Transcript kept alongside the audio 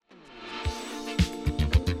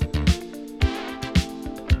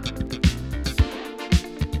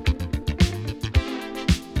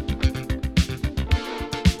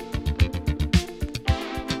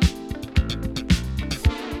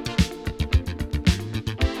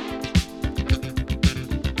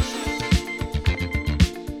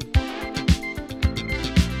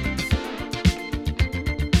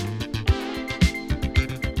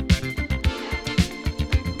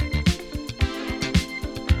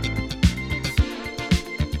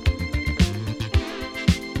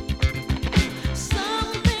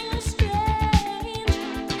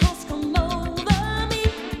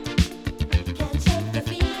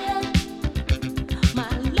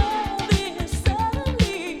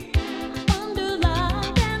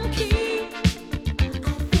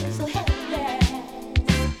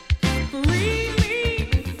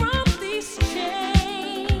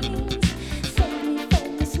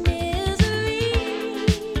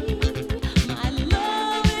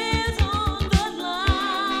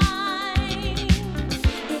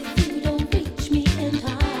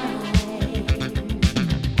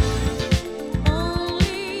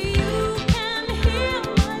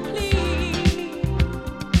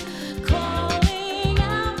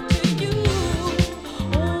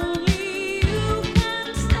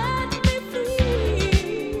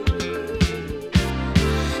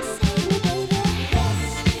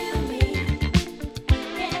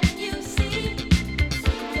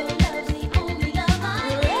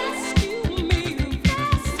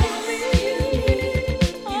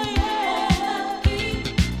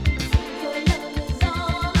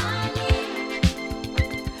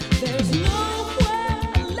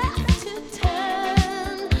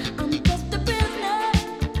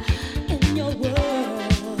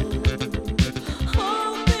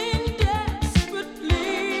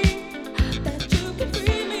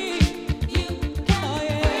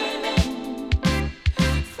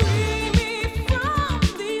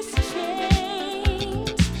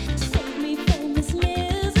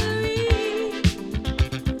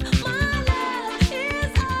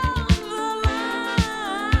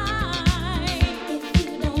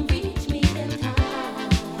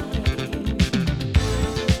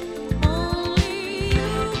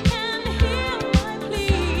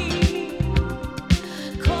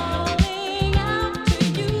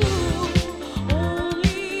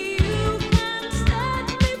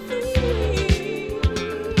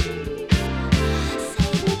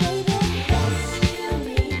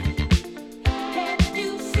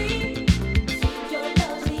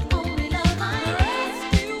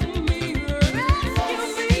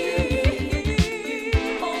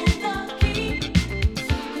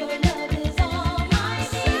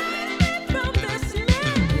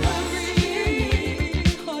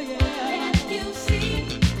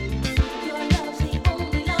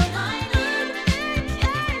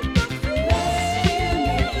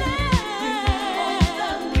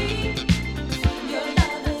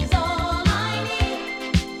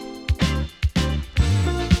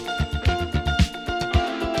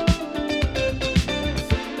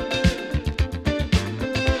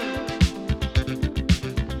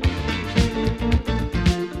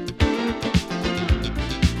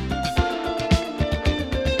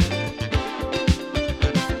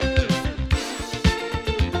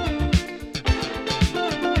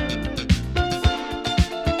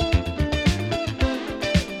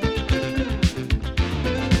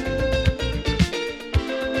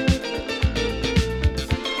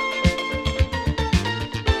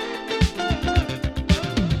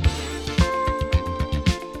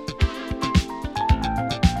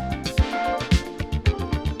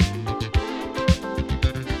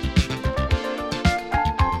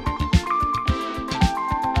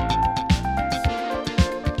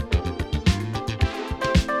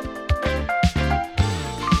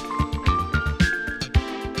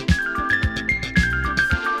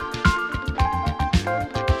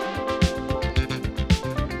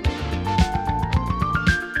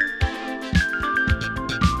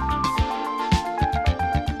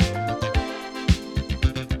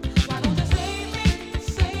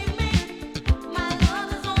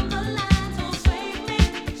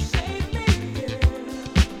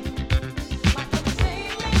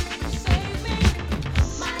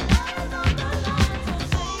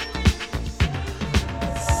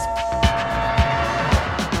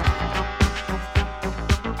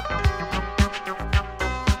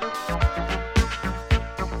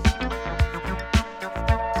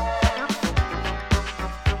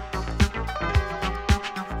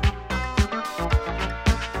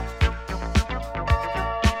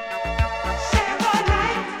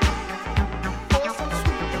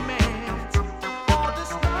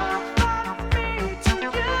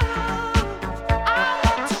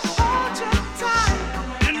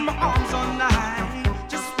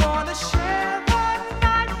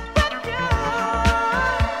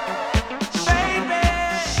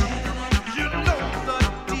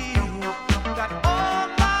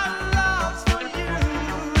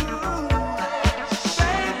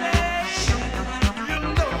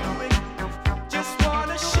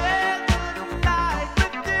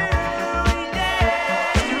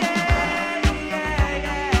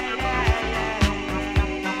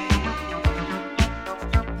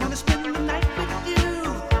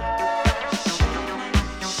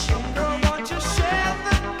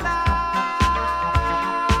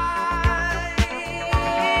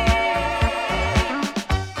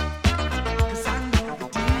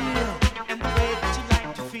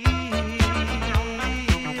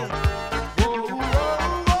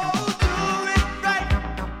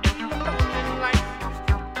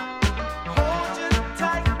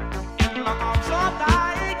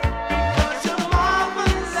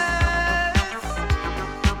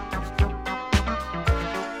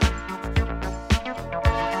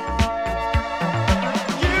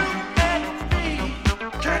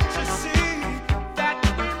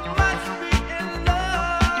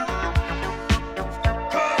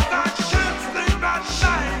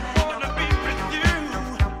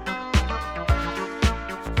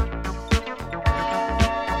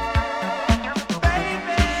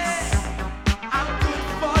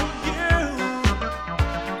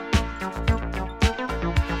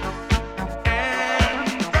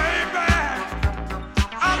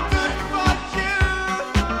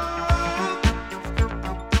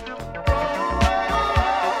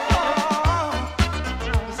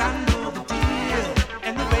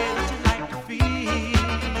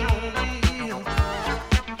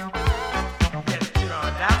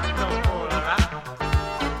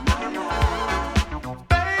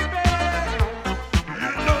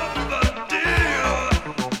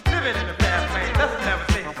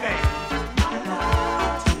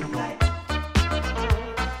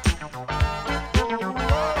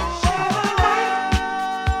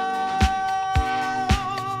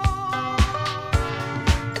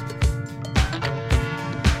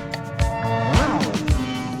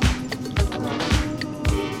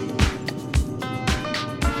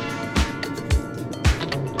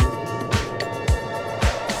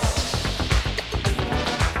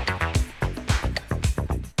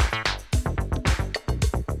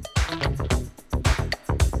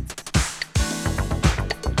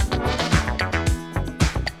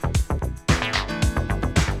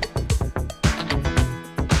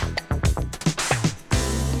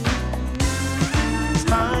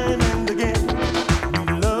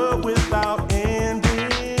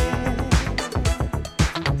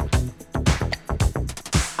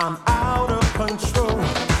I'm out of control.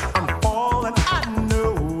 I'm falling, I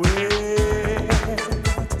know it.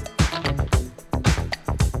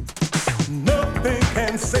 Nothing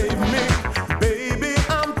can save me, baby.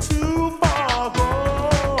 I'm too far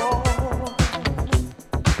gone.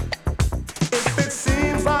 If it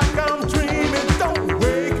seems like I'm dreaming, don't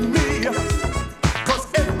wake me. 'Cause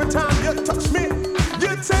every time you touch me,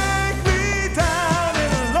 you take me down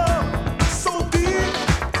in love so deep.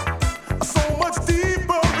 So much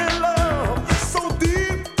deeper in love, so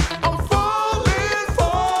deep. I'm falling,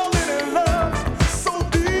 falling in love, so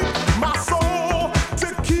deep. My soul to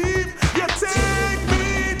keep. You take me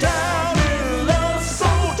down in love, so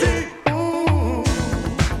deep.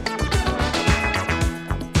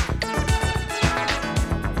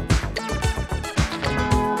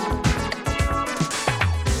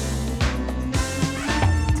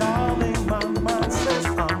 Darling, my mind says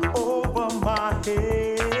I'm over my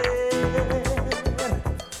head.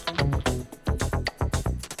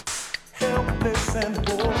 Helpless and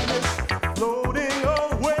hopeless, floating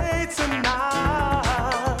away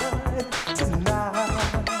tonight,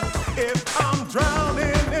 tonight. If I'm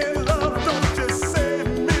drowning in love, don't just save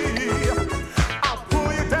me. I'll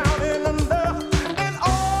pull you down in under and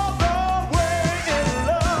all the way in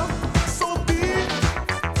love. So deep,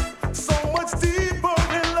 so much deeper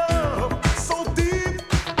in love, so deep.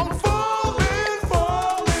 I'm falling,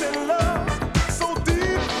 falling in love, so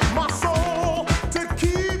deep. My soul to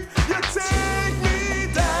keep. You take me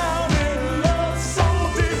down in love, so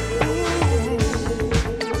deep. Ooh.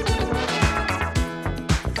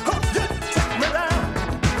 Oh, you take me down.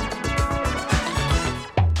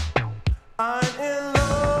 I'm in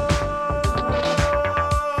love,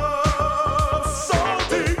 so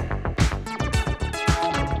deep.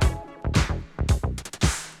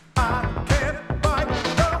 I can't fight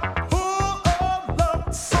the pull of love,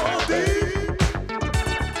 so deep.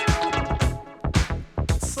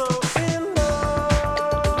 So in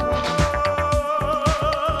love,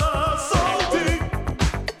 so deep.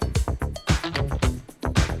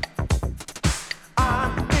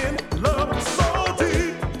 I'm in love, so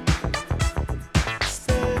deep.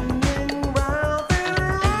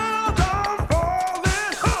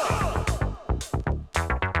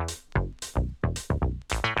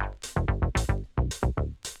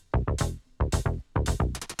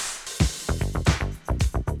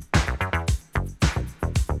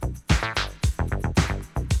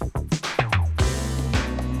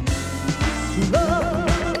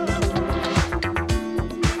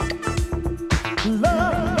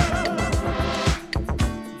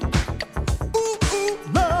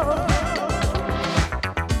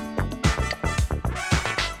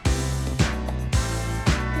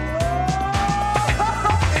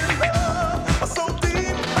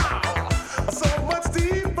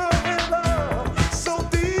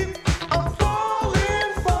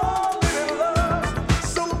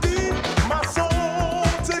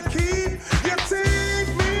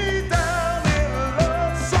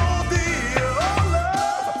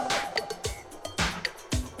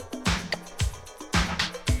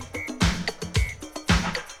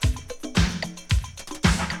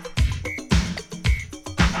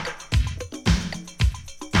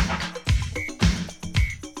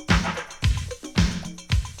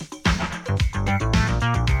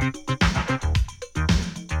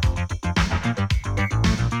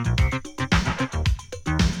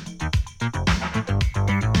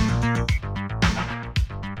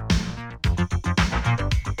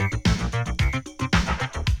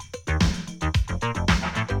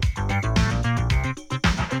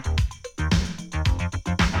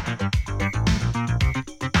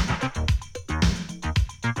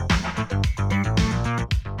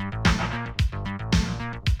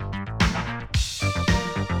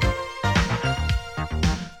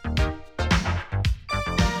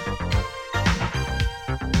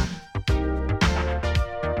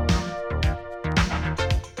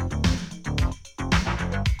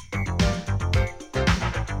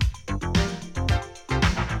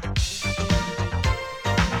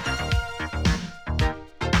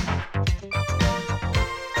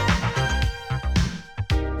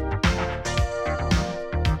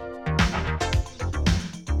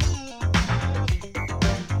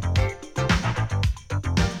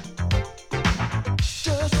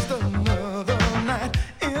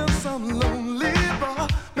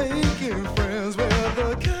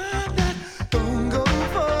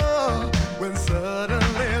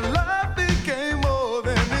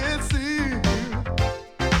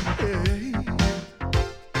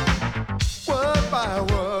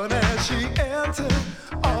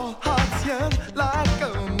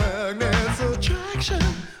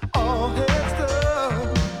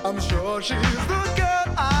 she's the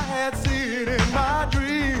girl I had seen in my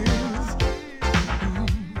dreams.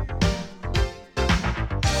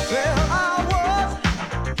 There I was,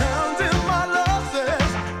 counting my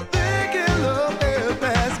losses, thinking love had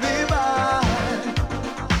passed me by.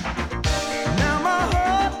 Now my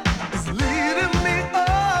heart is leading me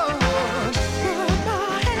on, but my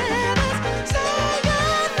head is saying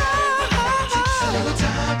no. Takes a little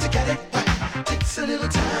time to get it right. Takes a little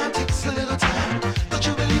time, takes a little time. Don't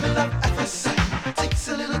you believe in love at first sight? Takes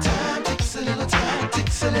a little time, takes a little time,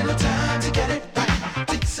 takes a little time to get it right.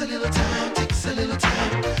 Takes a little time, takes a little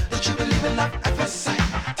time. Don't you believe in love at first sight?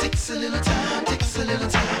 Takes a little time, takes a little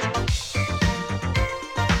time.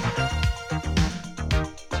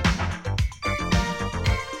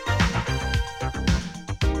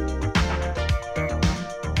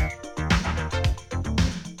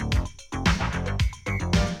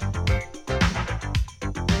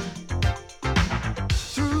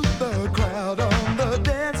 Through the crowd on the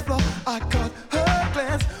dance floor, I caught her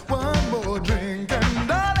glance. One more drink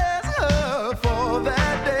and I'll ask her for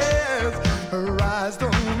that dance. Her eyes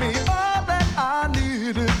told me all that I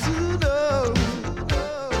needed to know.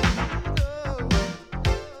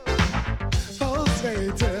 Pulse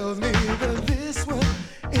rate tells me that this one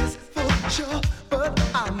is for sure, but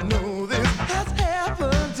I know this has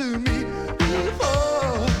happened to me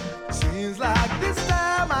before. Seems like this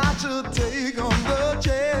time I should take on the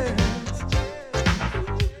chance.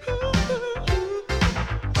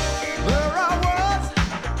 There I was,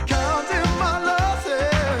 counting my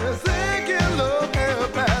losses, thinking love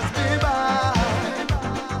had passed me by.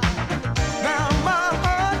 Now my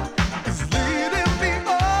heart is leading me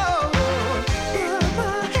on, but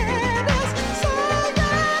my head is saying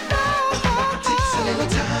no. Takes a little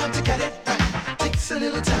time to get it right. Takes a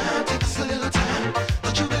little time, takes a little time.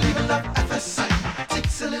 Don't you believe in love at first sight?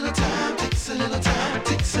 Takes a little time, takes a little time,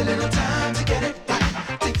 takes a little time to get it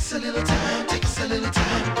right. Takes a little time, takes a little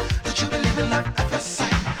time. Don't you believe in love at first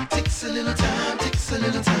sight? Takes a little time, takes a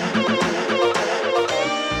little time.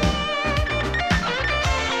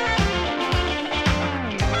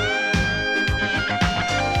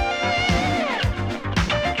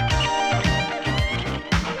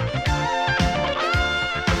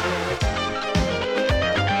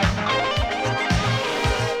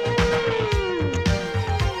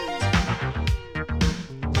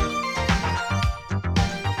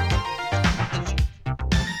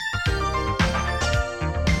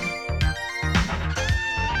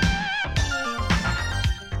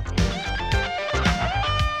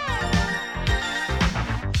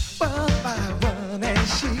 One by one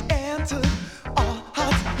as she entered, our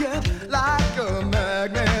hearts yearned like a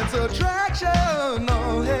magnet's attraction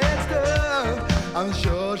on heads turned. I'm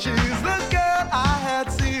sure she's the girl I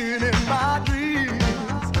had seen in my dreams.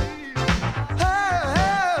 Hey,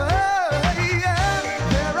 hey, hey, yeah.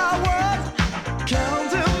 There I was,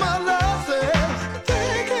 counting my losses,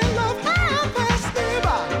 thinking love had passed me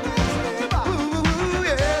by. Ooh,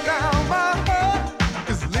 yeah, now my heart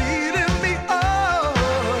is leading me on,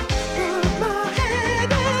 but my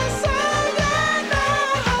head is saying no.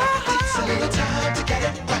 Takes a little time to get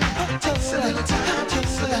it right. Takes a little time,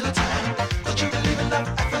 takes a little time. Don't you believe in love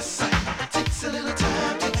at first sight? Takes a little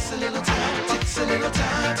time, takes a little time, takes a little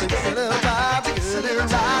time to get it right. Takes a little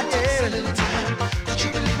time, takes a little time. Don't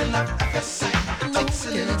you believe in love at first sight? Takes a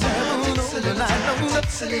little time, takes a little time,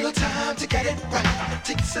 takes a little time to get it right.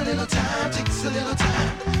 Takes a little time, takes a little time.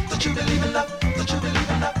 Don't you believe in love? Don't you believe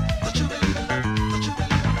in love? Don't you believe in love? Don't you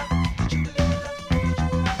believe in love? Don't you believe in love?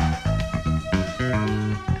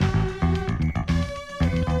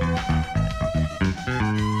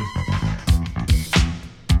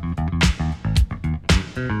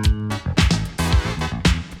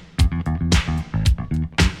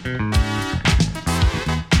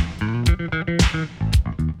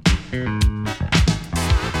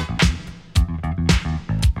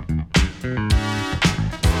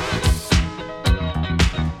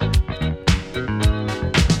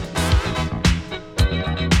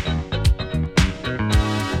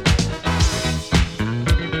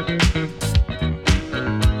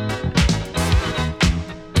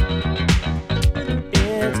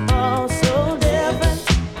 It's all so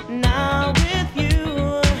different now with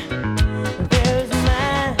you.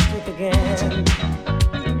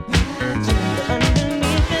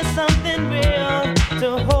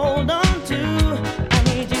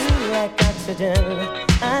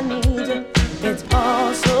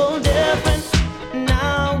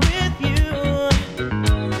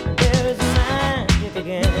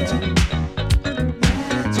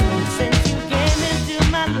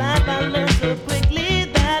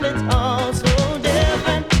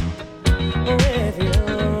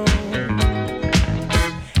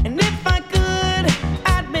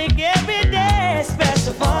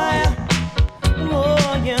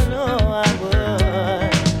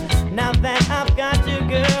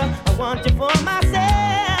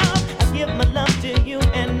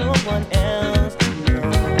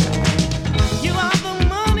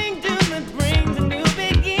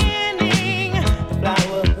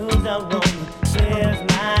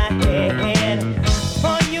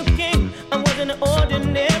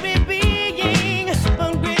 ordinary being,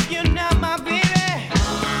 but with you now, my baby,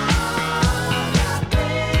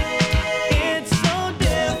 it's so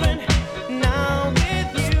different now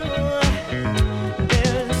with you.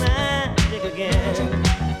 There's magic again.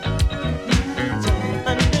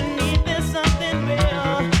 Underneath there's something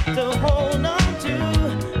real to hold on to.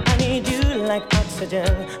 I need you like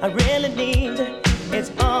oxygen. I really need you.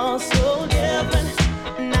 It's all so different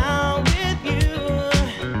now with you.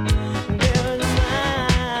 There's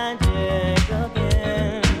magic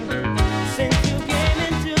again. Since you came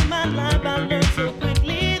into my life, I learned so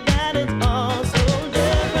quickly that it's all so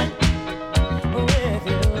different with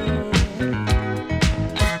you.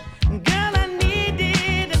 Girl, I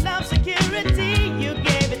needed enough security. You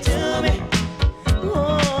gave it to me.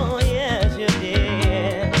 Oh, yes, you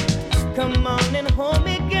did. Come on and hold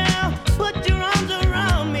me, girl. Put your arms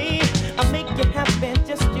around me. I'll make you happy.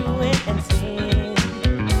 Just do it and see.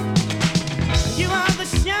 You are the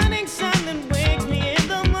shining sun that wakes me in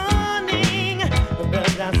the morning. The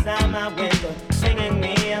birds outside my window singing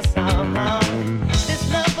me a song. This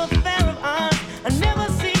love affair of ours, I never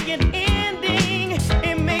see it ending.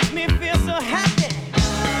 It makes me feel so happy.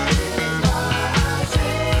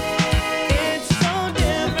 It's so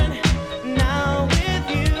different now with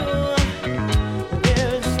you.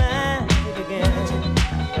 There's magic again.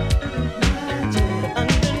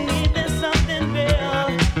 Underneath there's something real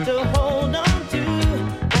to hold on to.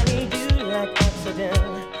 I need you like oxygen.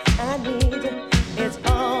 I need you. It's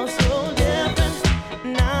all so different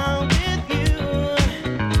now with you.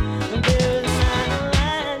 There's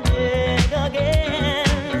magic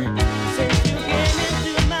again. Since you came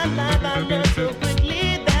into my life, I learned so quickly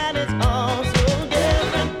that it's all so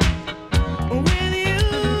different with you.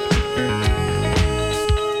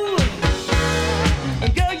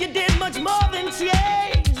 Girl, you did much more than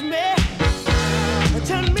change me.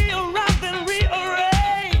 Turn me around and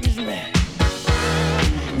rearrange me.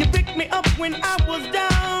 You picked me up when I was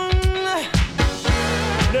down,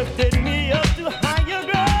 lifted me up to higher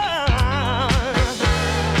ground.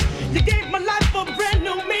 You gave my life a brand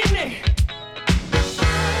new meaning.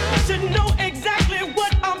 Should know exactly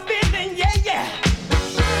what I'm feeling, yeah, yeah.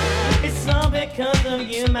 It's all because of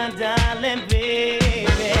you, my darling baby.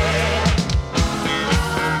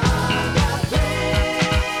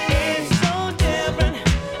 It's so different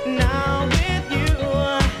now with you.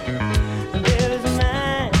 There's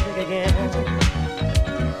magic again.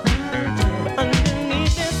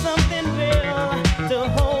 Underneath there's something real to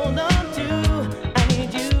hold on to. I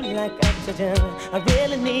need you like oxygen. I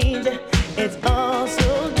really need you. It's all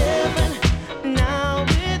so different now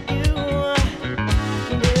with you.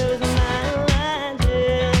 There's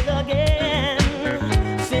magic again.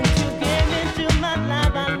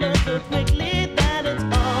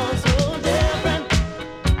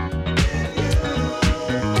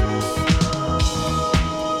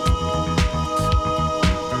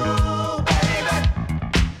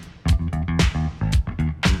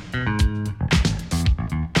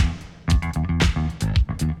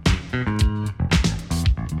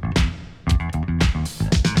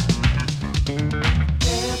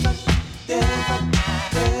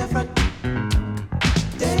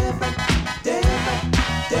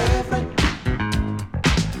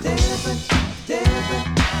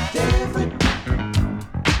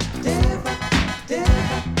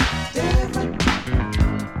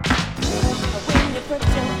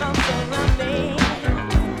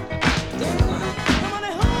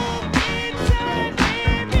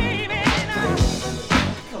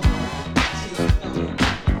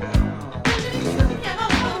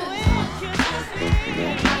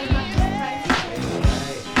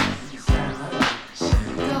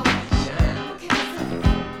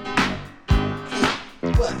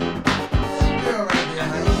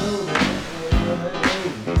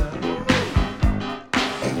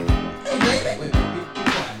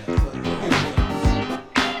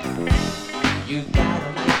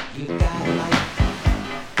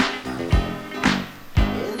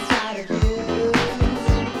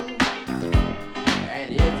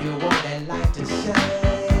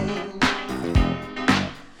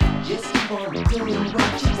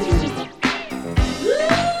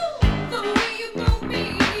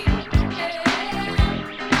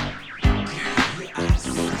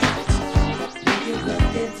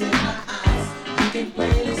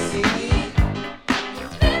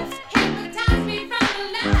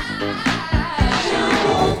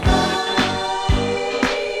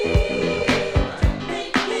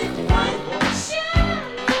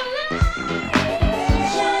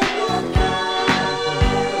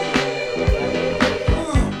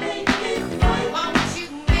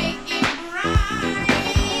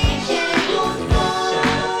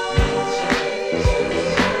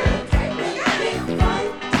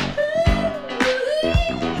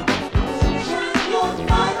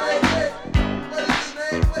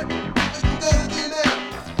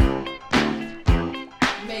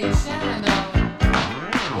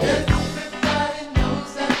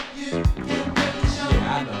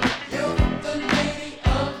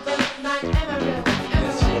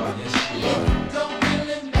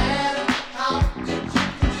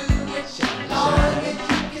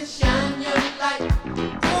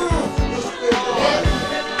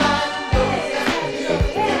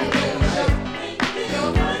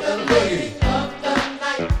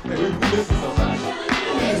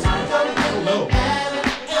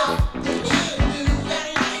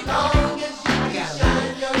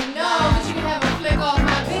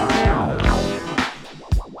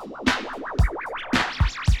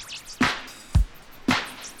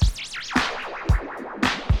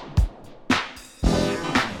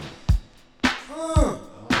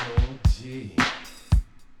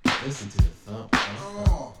 Listen to the thump.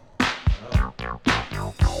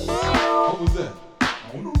 What was that? I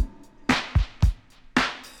don't know.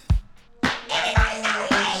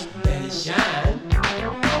 Let it shine.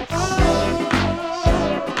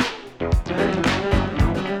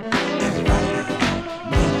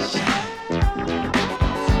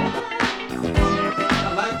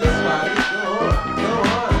 I like this body. Go on. Go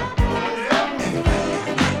on.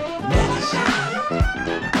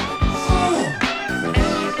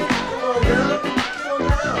 Come on, girl.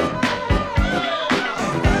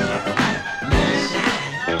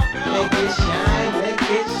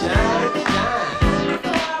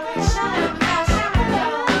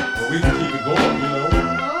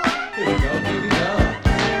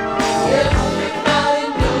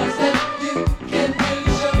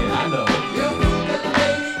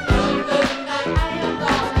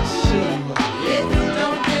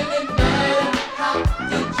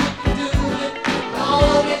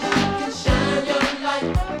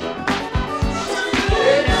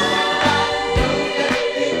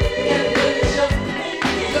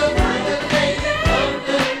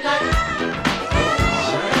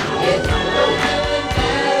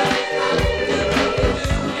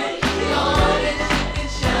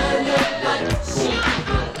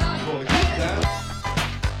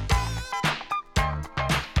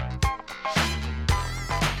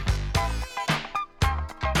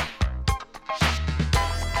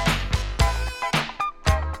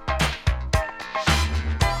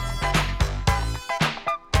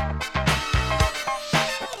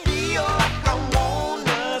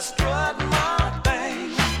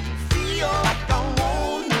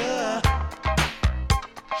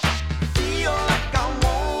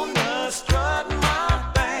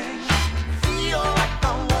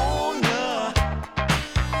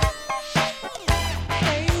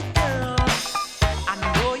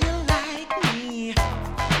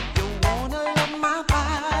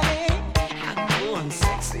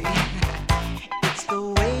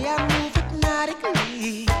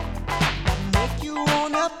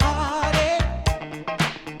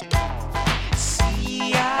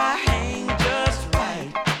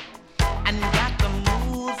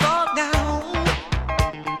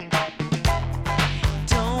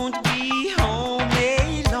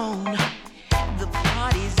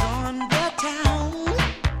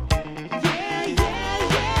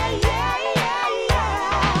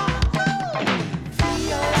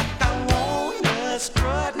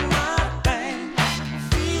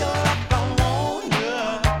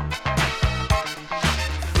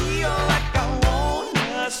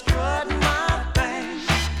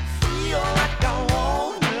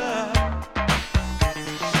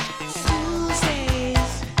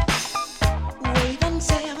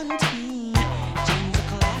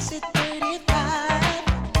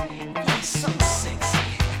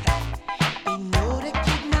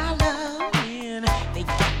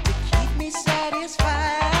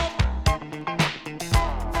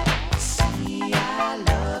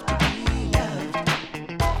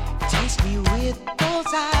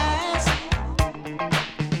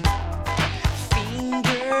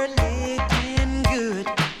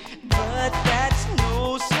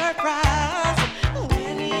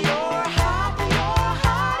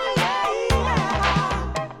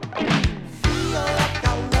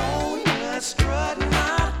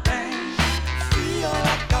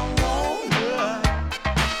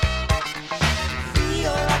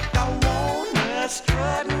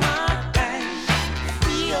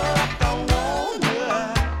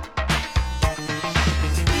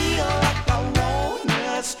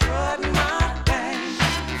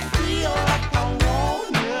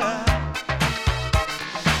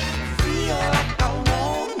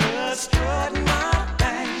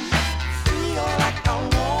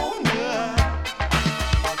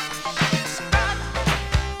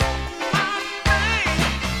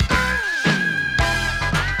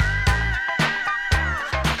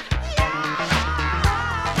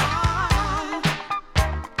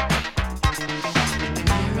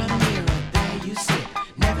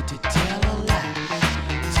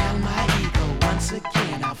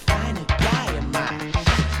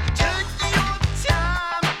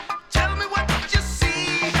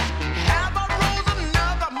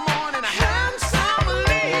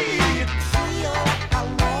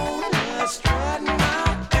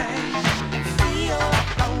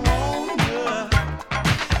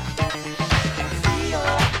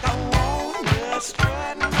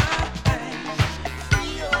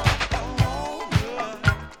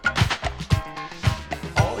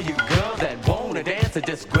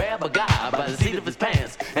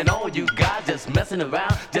 messing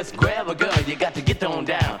around. Just grab a girl, you got to get on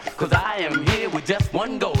down. Cause I am here with just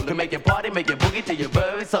one goal, to make you party, make you boogie to your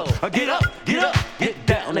very soul. Get up, get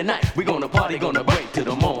down tonight. We gonna party, gonna break till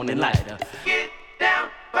the morning light. Get down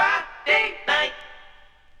Friday night.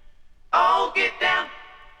 Oh, get down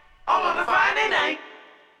all on a Friday night.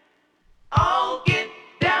 Oh, get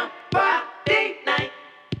down Friday night.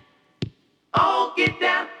 Oh, get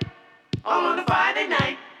down all on a Friday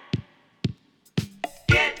night.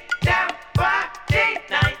 Get down Friday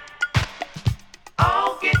night.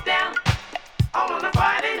 Oh, get down all on a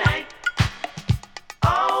Friday night.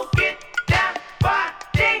 Oh, get down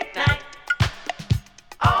Friday night.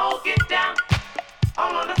 Oh, get down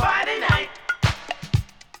all on a Friday night.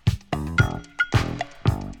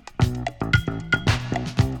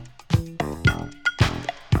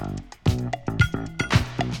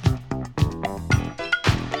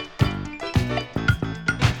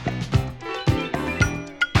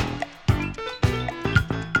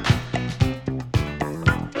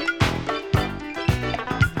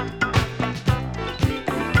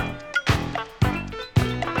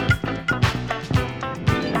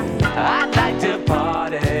 I'd like to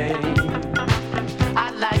party.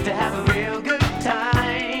 I'd like to have a real good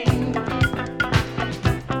time.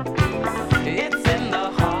 It's in the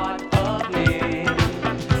heart of me.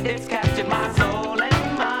 It's captured my soul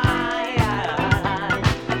and mind.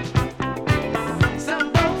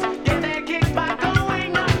 Some folks get their kicks by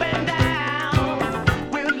going up and down.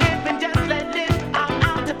 We'll live and just let live. I'm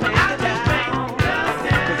out to pay the town.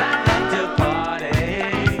 'Cause I like to party.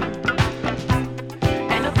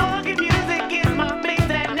 And the funky music is my mix,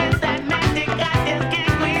 and it's that magic I just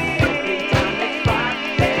can't quit.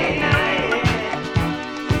 Friday night,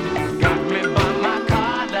 got me by my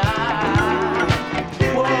collar.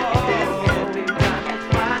 Whoa,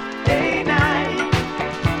 Friday night,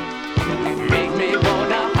 make me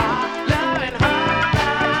wanna holler and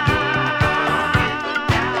holler.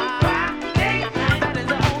 Friday night, that is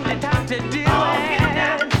the only time to do it.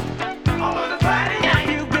 All on the Friday night,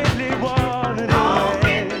 you really wanna do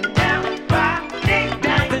it.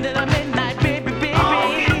 Dancing till the midnight, baby, baby.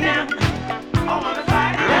 All on the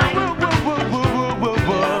Friday night.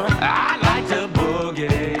 I like to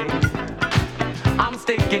boogie. I'm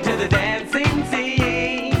sticking to the dancing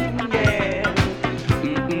scene, yeah.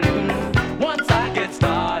 Once I get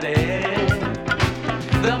started,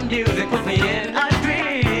 the music puts me in a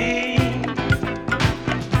dream.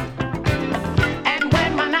 And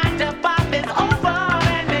when my 9 to 5 is over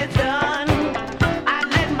and it's done, I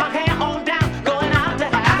let my hair on down, going out to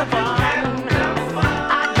have the fun.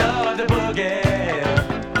 I love the boogie.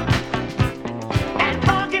 And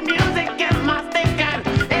funky music is my stick, and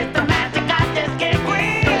it's the magic I just can't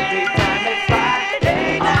quit. Every time it's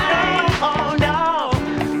Friday night, oh no,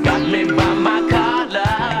 got me by my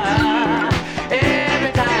collar.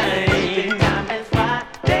 Every time it's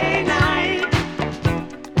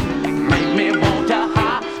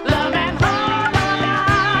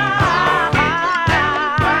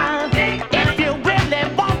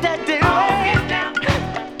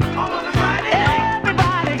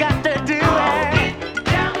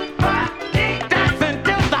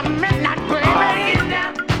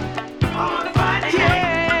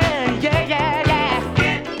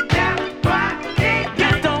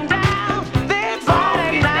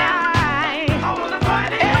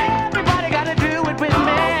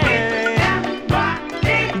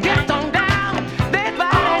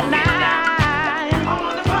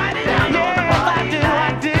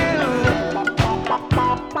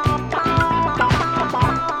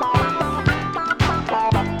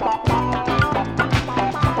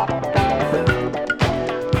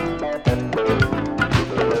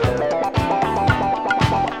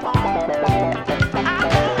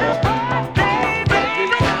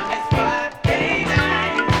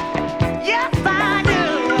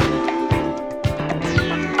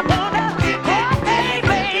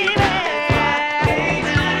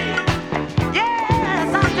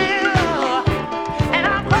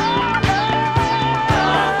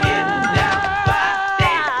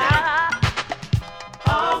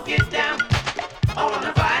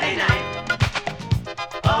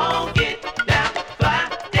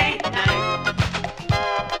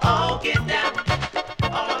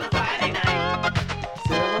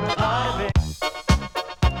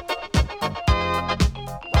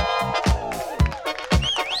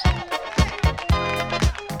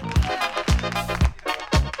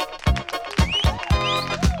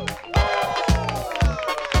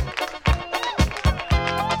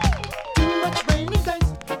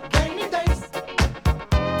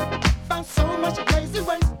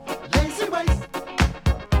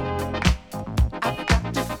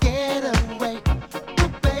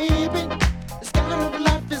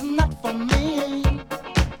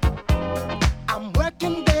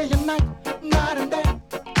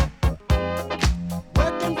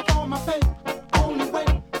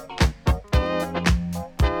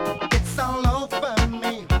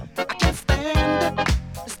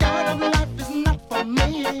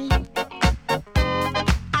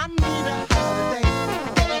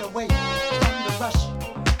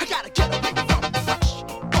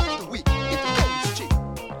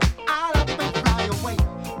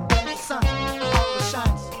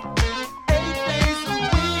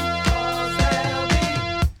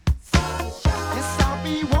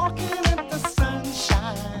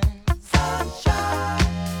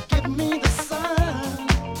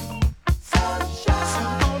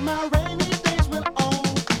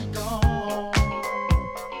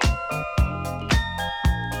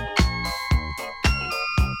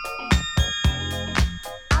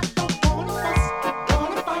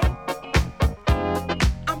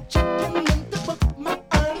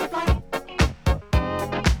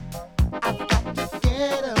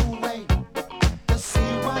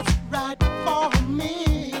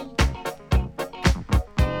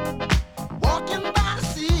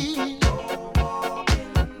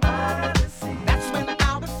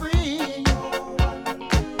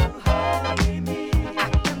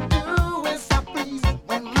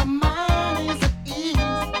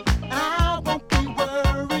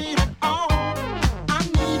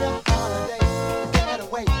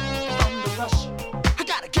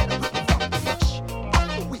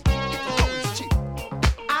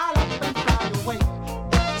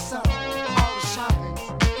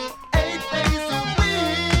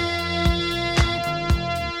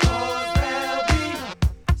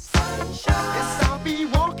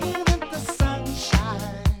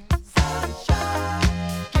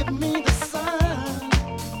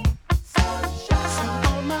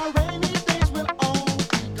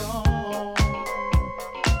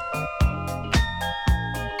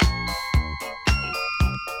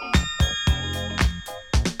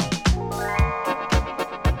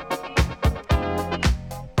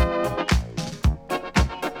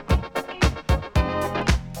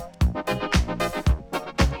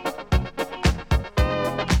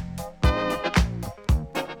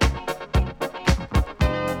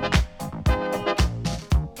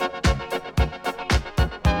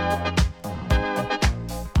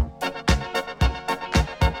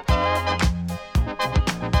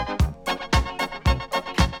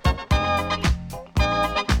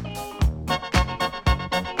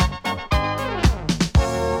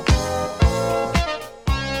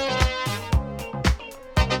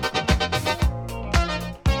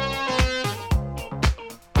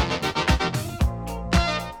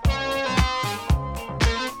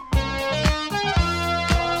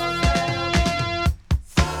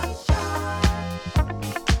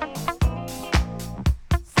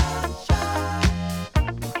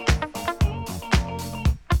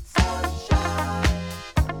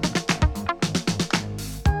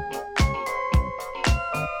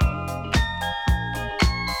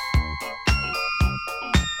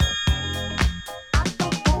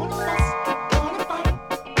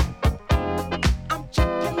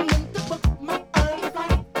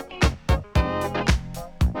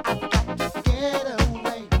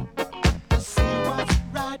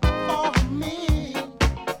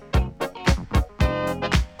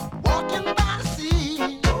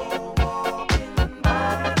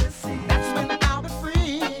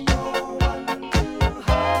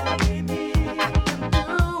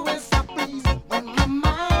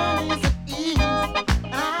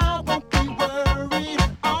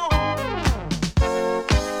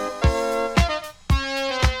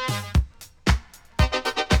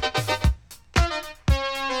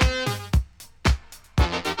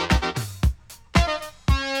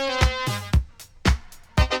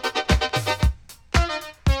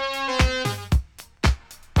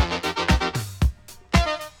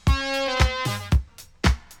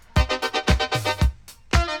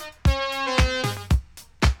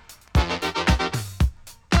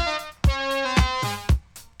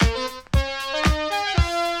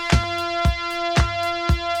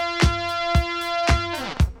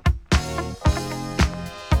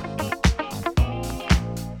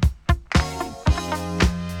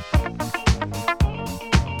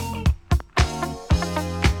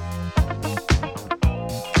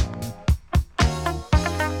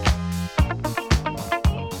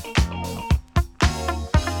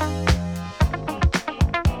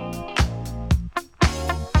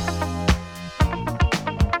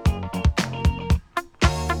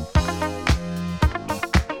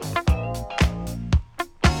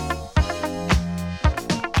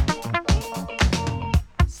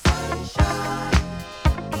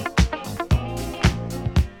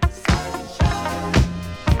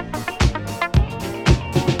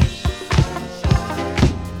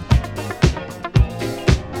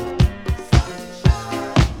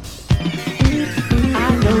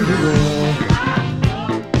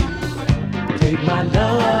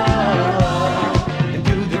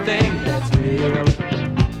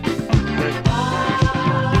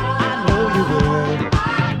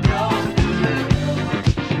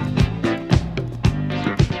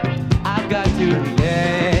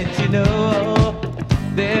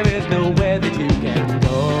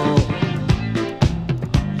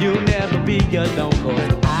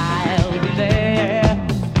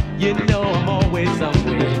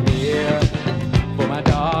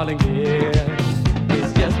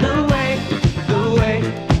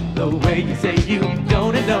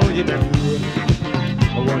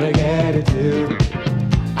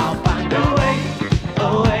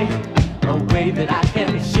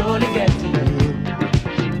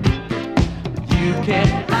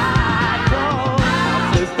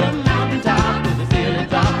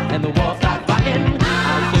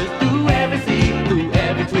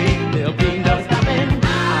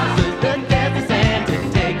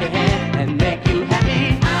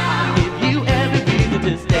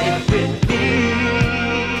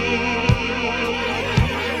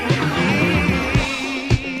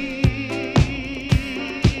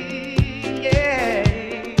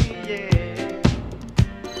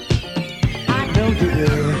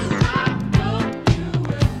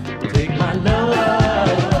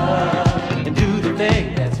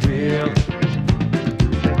will.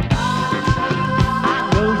 I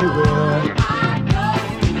know you will.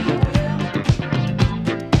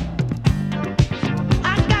 I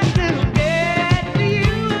got to get to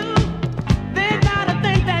you. There's not a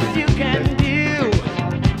thing that you can do.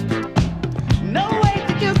 No way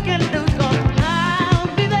that you can lose 'cause I'll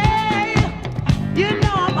be there. You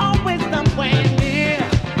know I'm always somewhere near.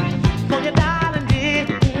 So you darling dear,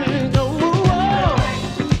 no way.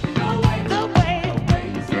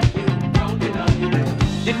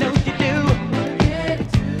 You know you do.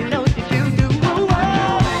 You know you do.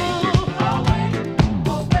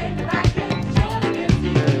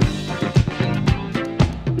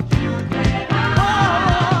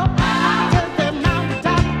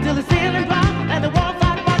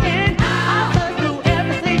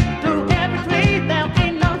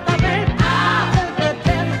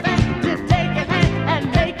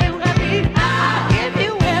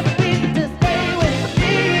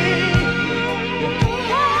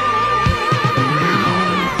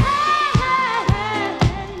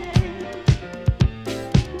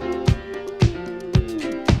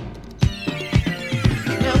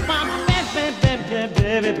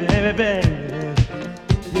 Baby,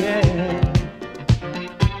 yeah.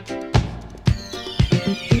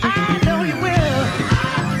 I know you will.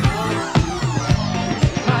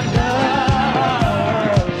 My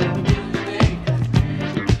love.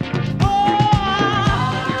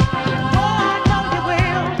 I know you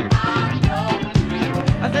will.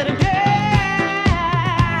 I said, yeah,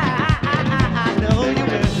 I know you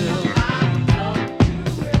will.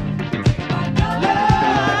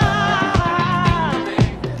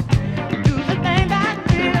 Do the thing I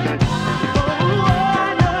feel.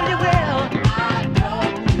 I know you will.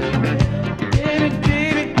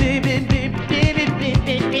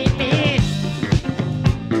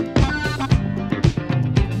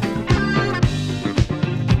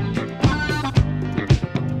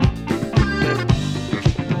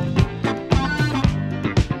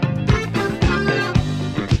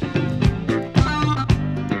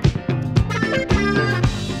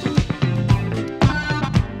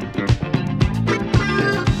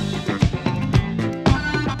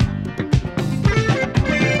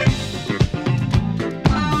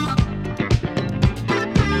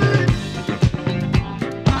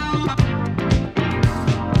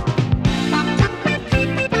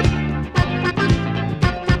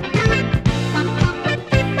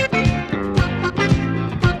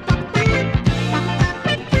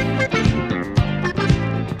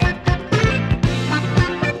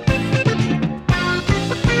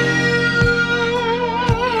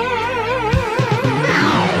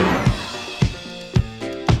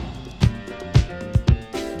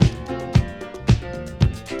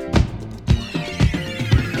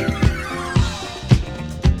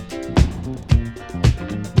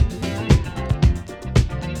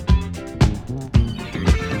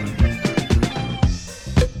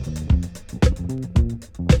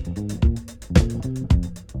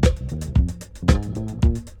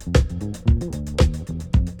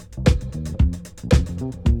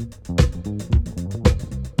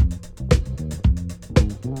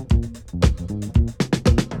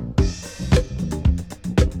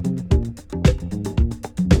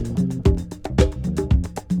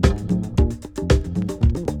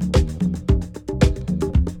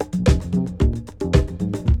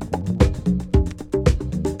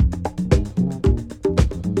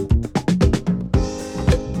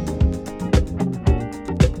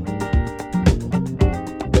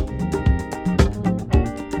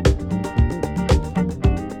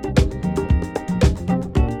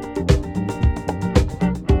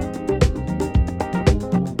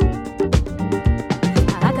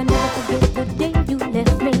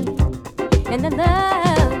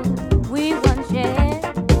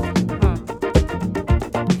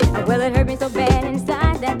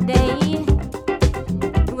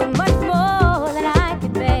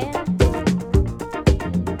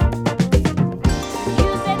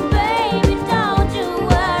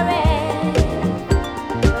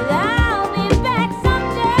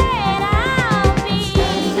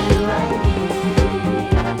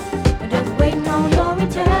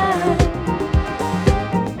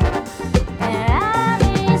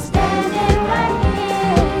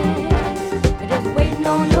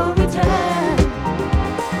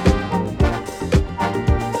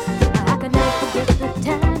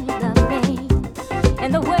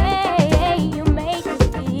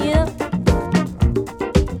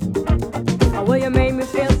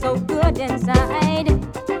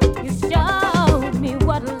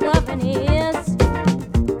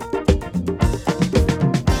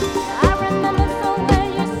 I remember so well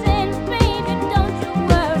your sins, baby, don't you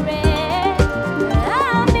worry.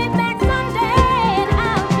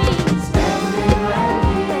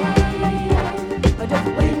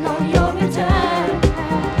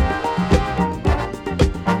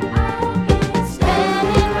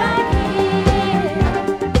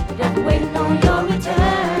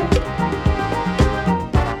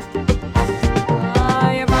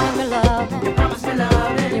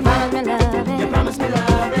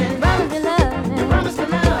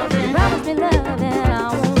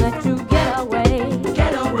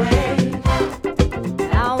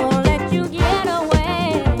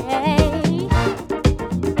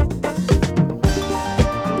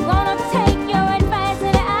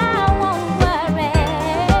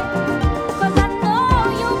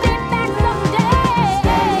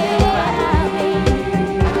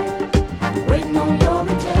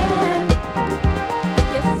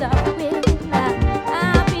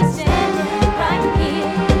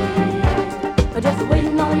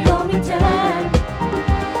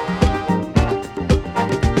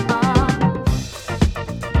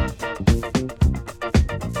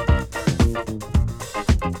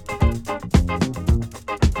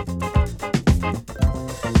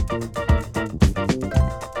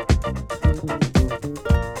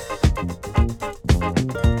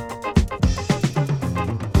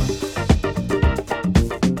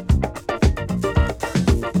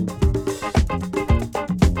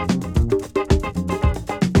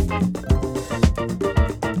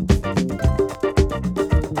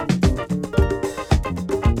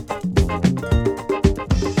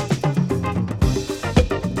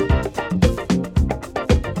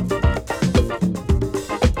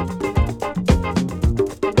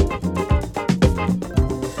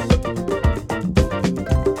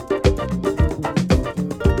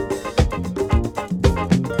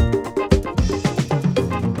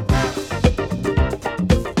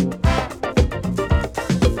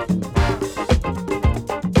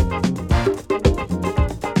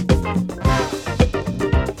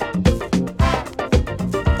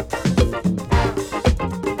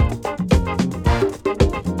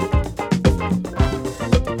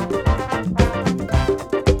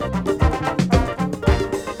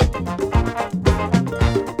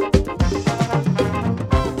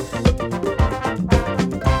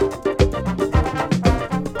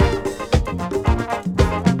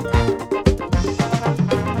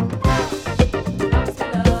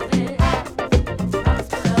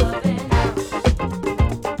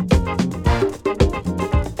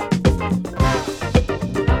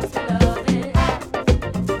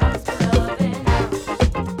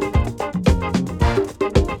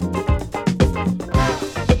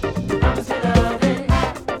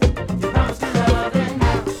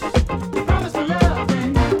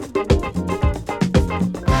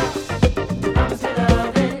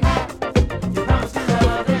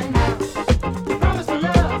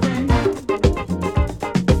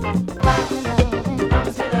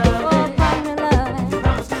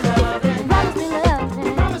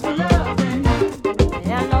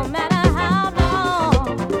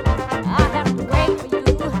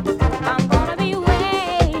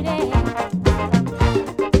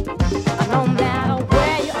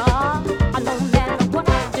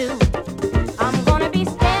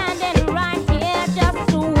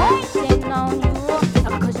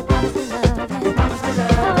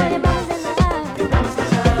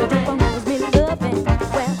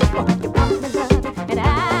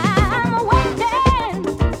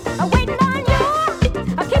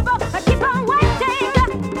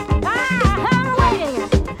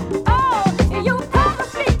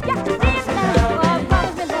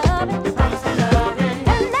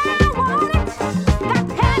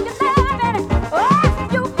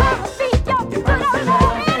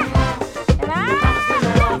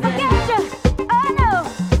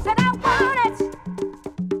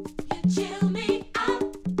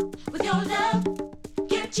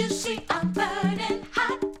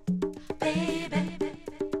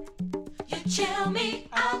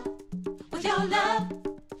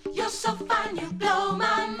 so fine, you blow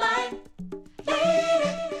my mind, lady.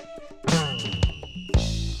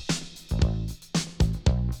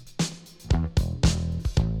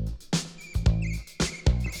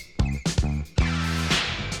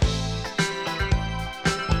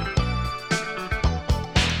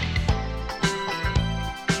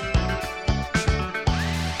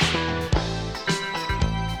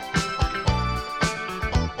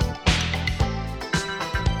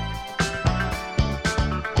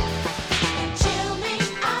 Chill me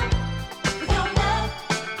out with your love.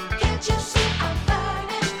 Can't you see I'm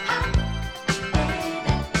burning out,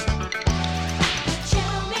 baby?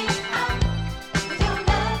 Chill me out with your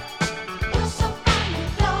love. You're so fine, you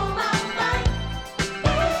blow my mind,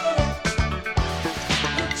 lady.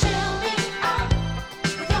 Chill me out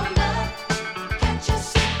with your love. Can't you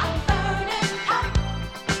see I'm burning out,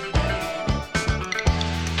 baby?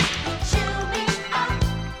 Chill me out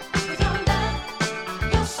with your love.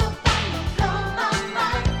 You're so fine, you blow my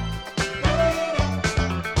mind, lady.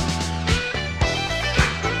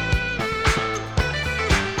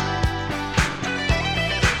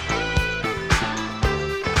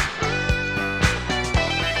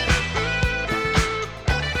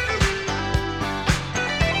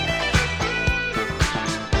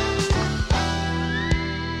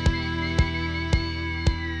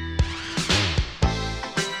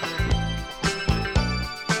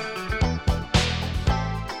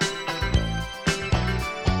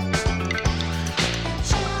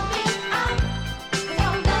 Chill me out with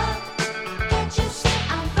your love. Can't you see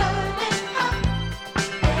I'm burning out,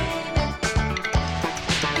 baby?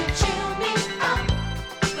 Chill me out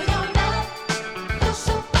with your love. You're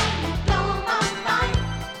so fine, you blow my mind,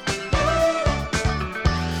 lady.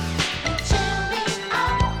 Chill me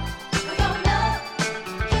out with your love.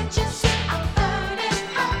 Can't you see I'm burning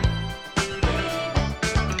out, baby?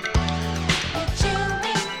 Chill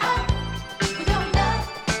me out with your love.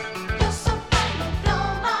 You're so fine, you blow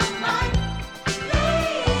my mind,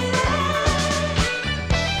 lady.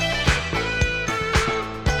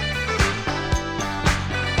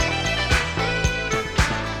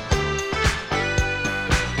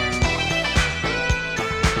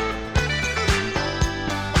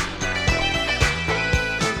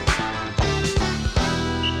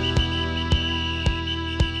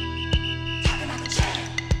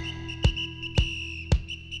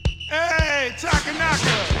 Hey,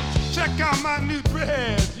 Takanaka, check out my new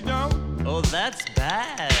dreads, you know? Oh, that's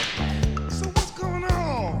bad. So what's going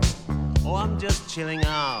on? Oh, I'm just chilling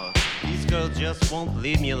out. These girls just won't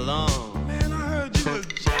leave me alone. Man, I heard you was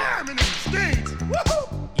jamming in the States.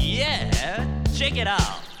 Woohoo! Yeah, check it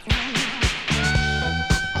out.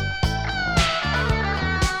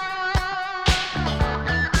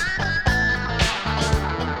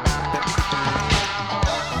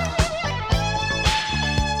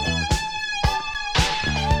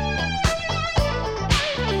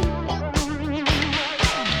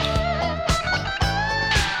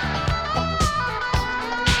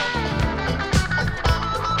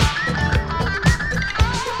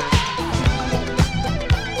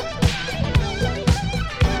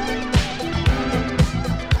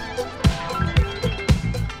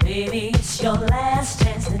 Baby, it's your last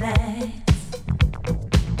chance to dance.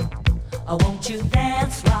 Oh, won't you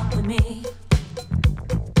dance, rock with me?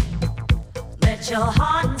 Let your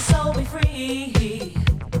heart and soul be free,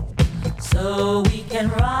 so we can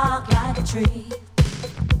rock like a tree.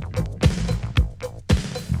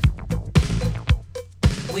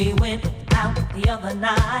 We went out the other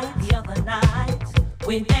night,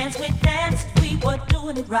 We danced, we were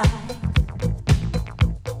doing it right.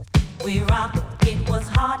 We rocked, it was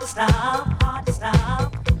hard to stop.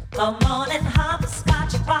 Come on and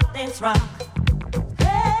hopscotch, rock, dance, rock.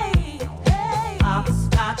 Hey, hey,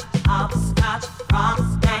 hopscotch, rock,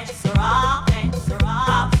 dance, rock,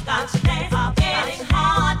 hopscotch, dance, getting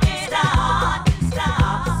hard to stop.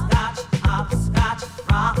 Hopscotch,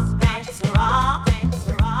 rock, dance, rock,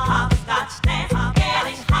 hopscotch, dance,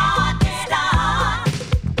 getting hard to stop.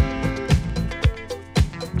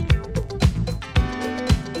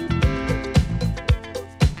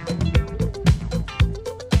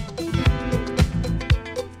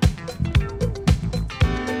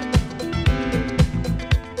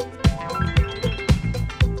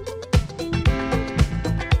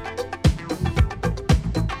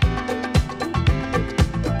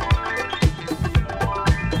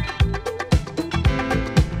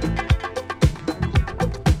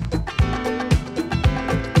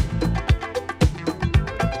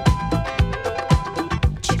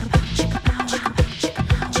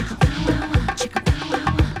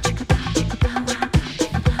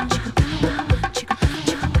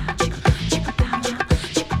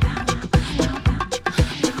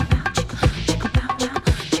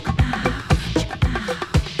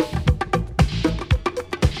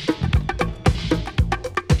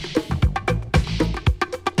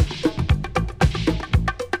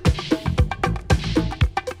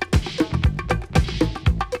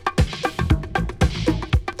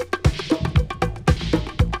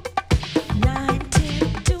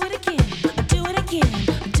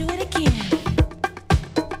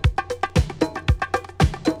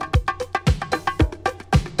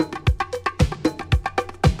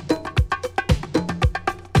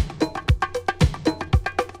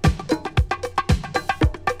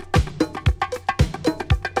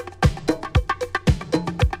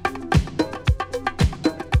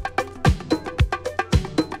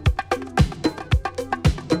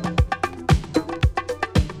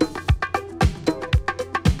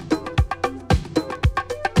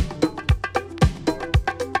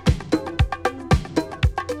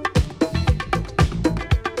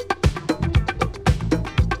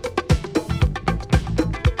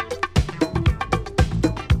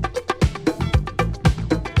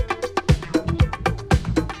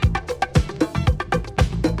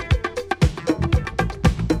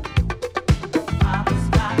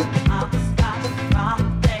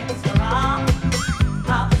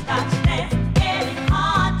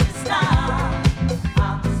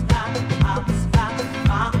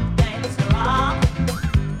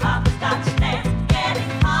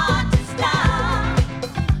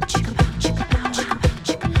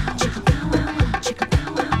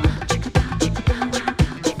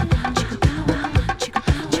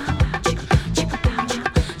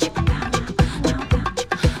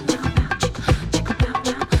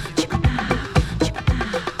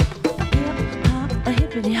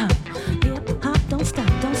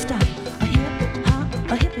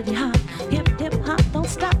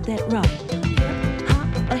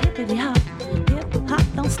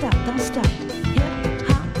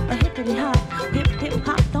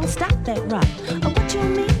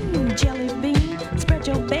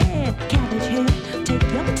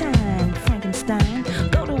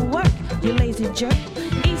 jerk.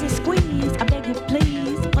 Easy squeeze, I beg you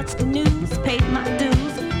please. What's the news? Paid my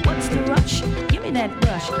dues. What's the rush? Give me that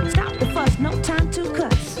brush. Stop the fuss, no time to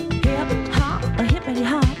cuss. Hip hop, a hippity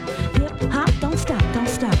hop. Hip hop, don't stop, don't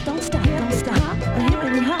stop, don't stop, don't stop. A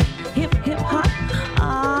hippity hop, hip hip hop.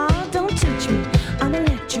 Ah, don't touch me, I'm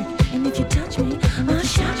electric. And if you touch me, I'll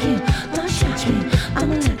shock you. Don't touch me,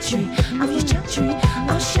 I'm electric. If you touch me,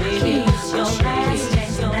 I'll shock you. It's your last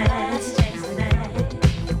chance tonight.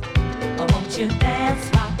 Oh, won't you dance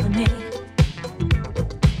rock with me?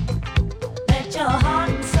 Let your heart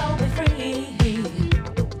and soul be free,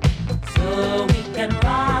 so we can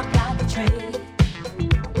rock like a tree.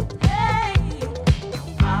 Hey,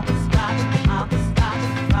 hopscotch,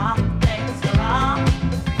 rock, dance rock.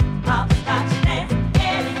 Hopscotch dance,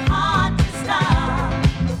 getting hard to stop.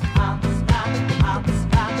 Hopscotch,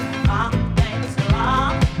 rock, dance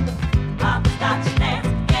rock. Hopscotch dance,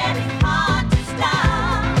 getting hard to stop.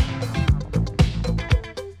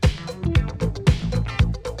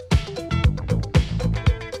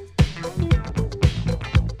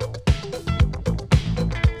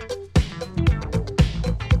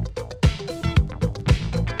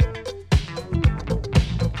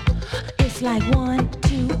 It's like 1,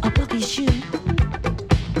 2, a boogie shoe.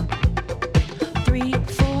 3,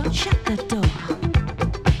 4, shut the door.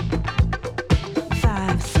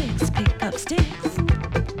 5, 6, pick up sticks.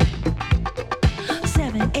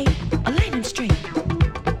 7, 8, lay them straight.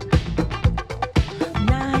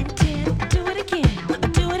 9, 10, do it again,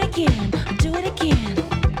 do it again, do it again.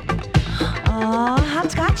 Oh,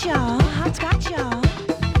 hopscotch y'all, hopscotch y'all.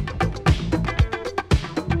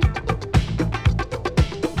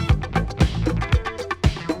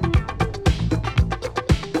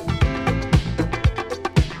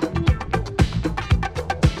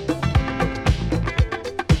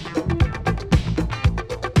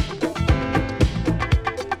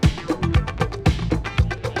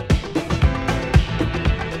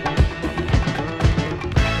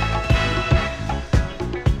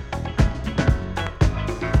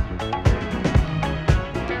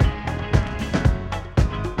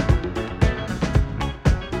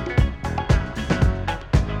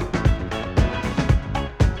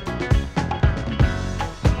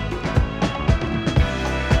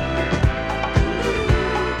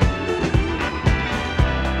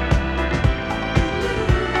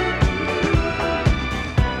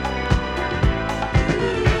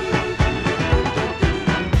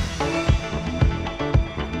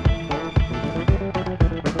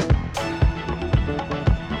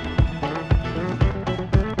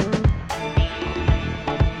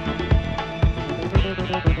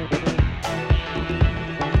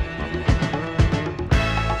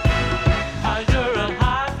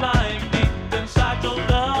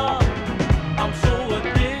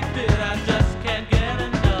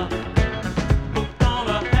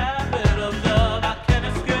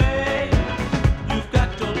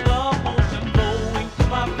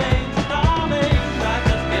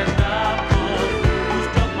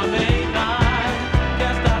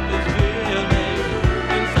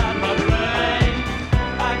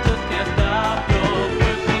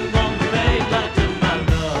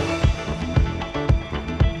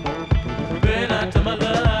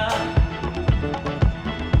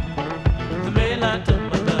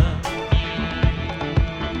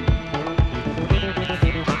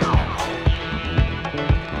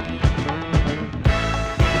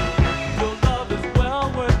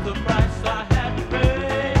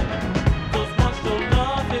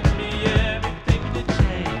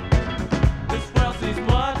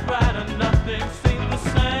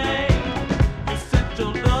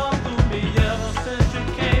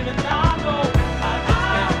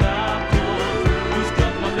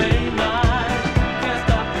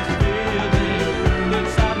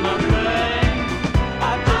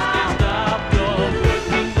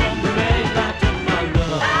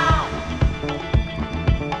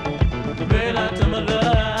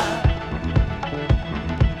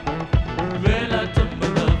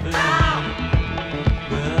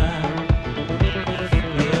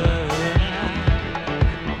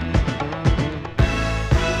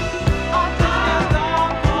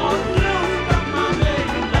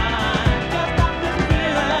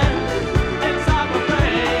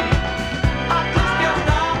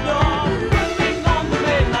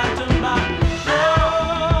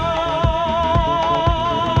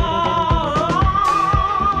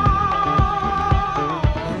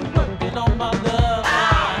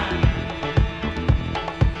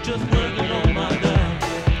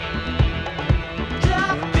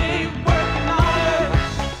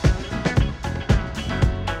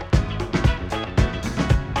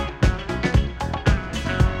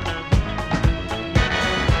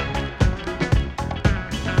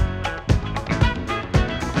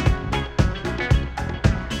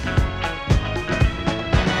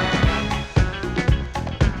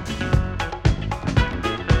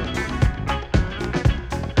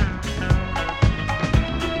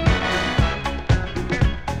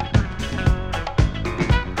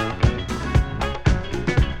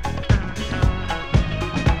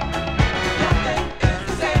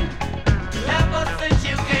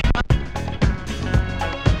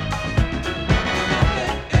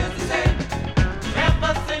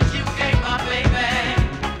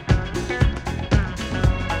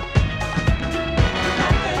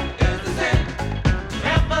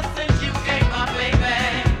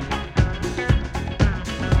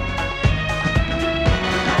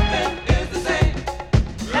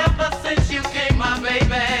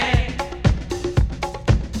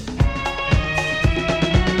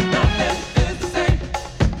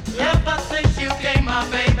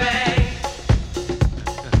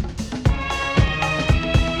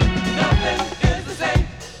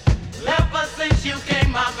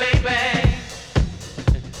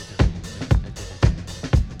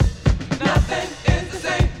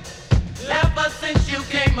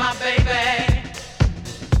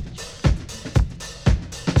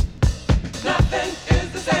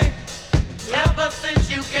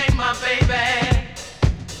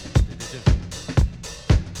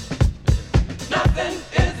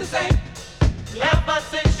 Ever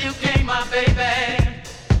since you came, my baby.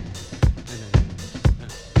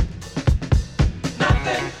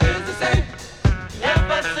 Nothing is the same.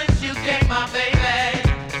 Ever since you came, my baby.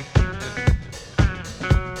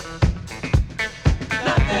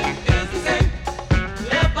 Nothing is the same.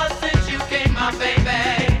 Ever since you came, my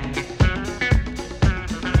baby.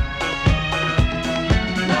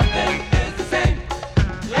 Nothing is the same.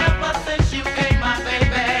 Ever since you came, my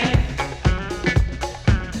baby.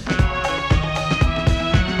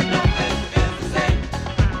 Nothing is the same.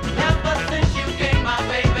 Ever since you came,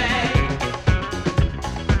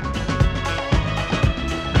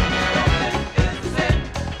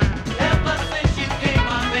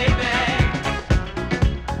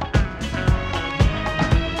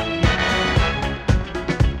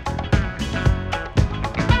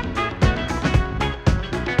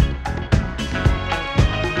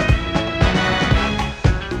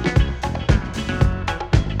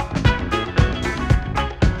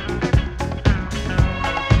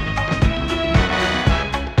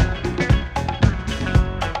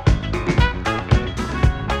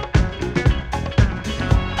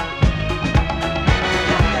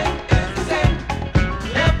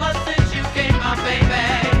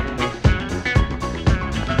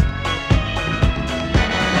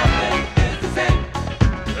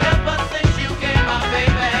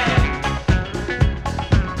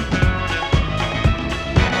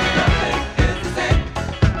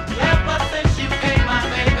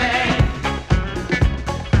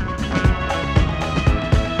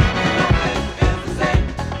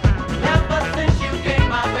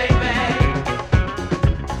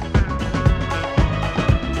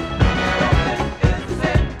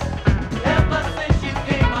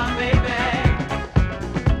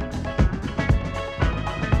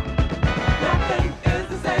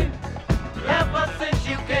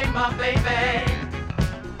 baby.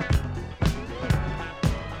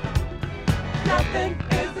 Nothing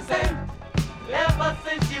is the same ever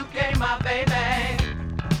since you came, my baby.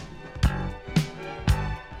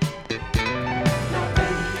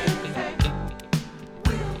 Nothing is the same.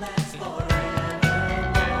 We'll last forevermore.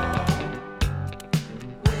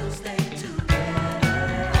 We'll stay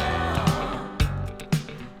together.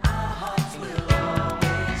 Our hearts will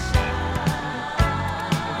always shine.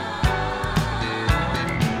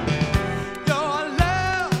 Your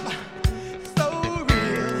love so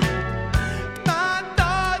real, my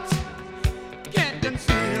thoughts can't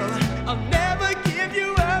conceal. I'll never give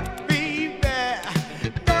you up, baby.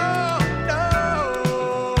 No, no.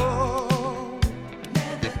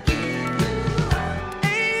 Never give you up.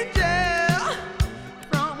 Angel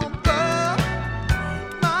from above,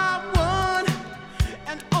 my one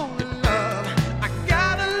and only love. I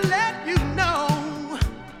gotta let you know,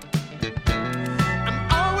 I'm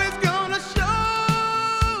always gonna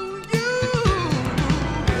show you.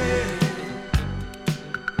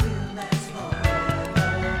 We'll last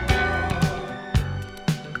forevermore.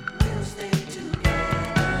 We'll stay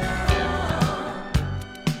together.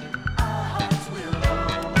 Our hearts will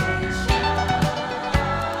always shine.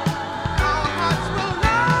 Our hearts will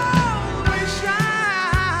always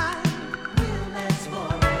shine. We'll last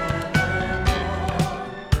forevermore.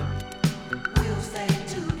 We'll stay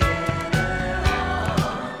together.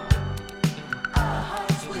 Our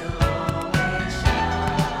hearts will always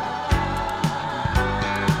shine.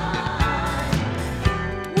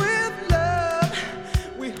 With love,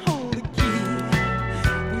 we hold the key.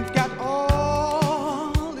 We've got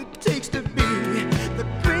all it takes to be the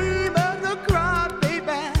cream of the crop,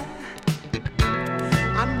 baby.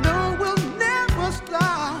 I know we'll never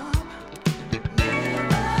stop.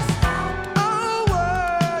 Never stop. Oh,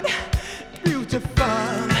 word,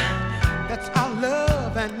 beautiful. That's our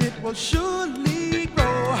love, and it will surely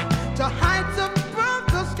grow to heights above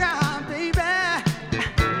the sky, baby.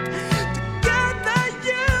 Together,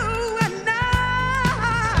 you and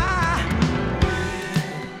I.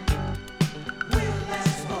 We'll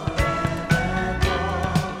last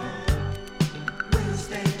forevermore. We'll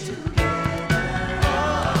stay together.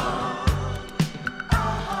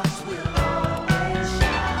 Our hearts will always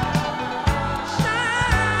shine.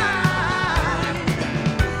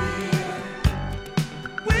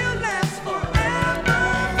 We'll last forevermore.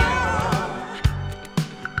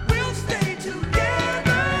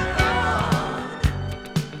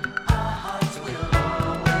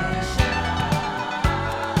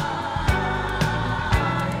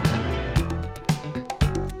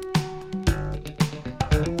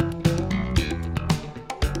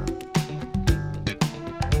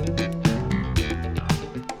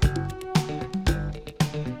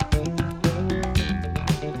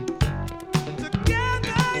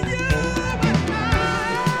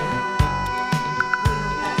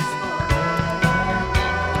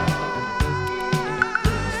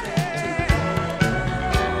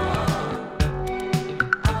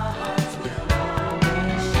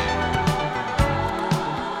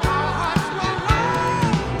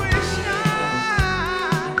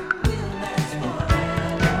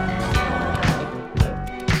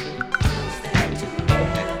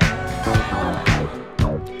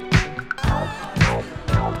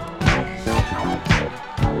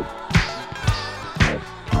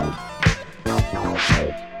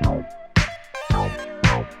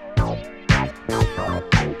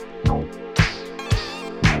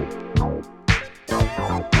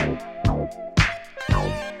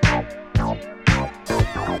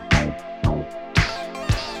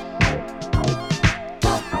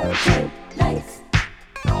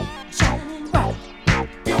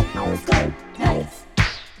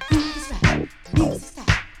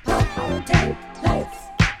 Take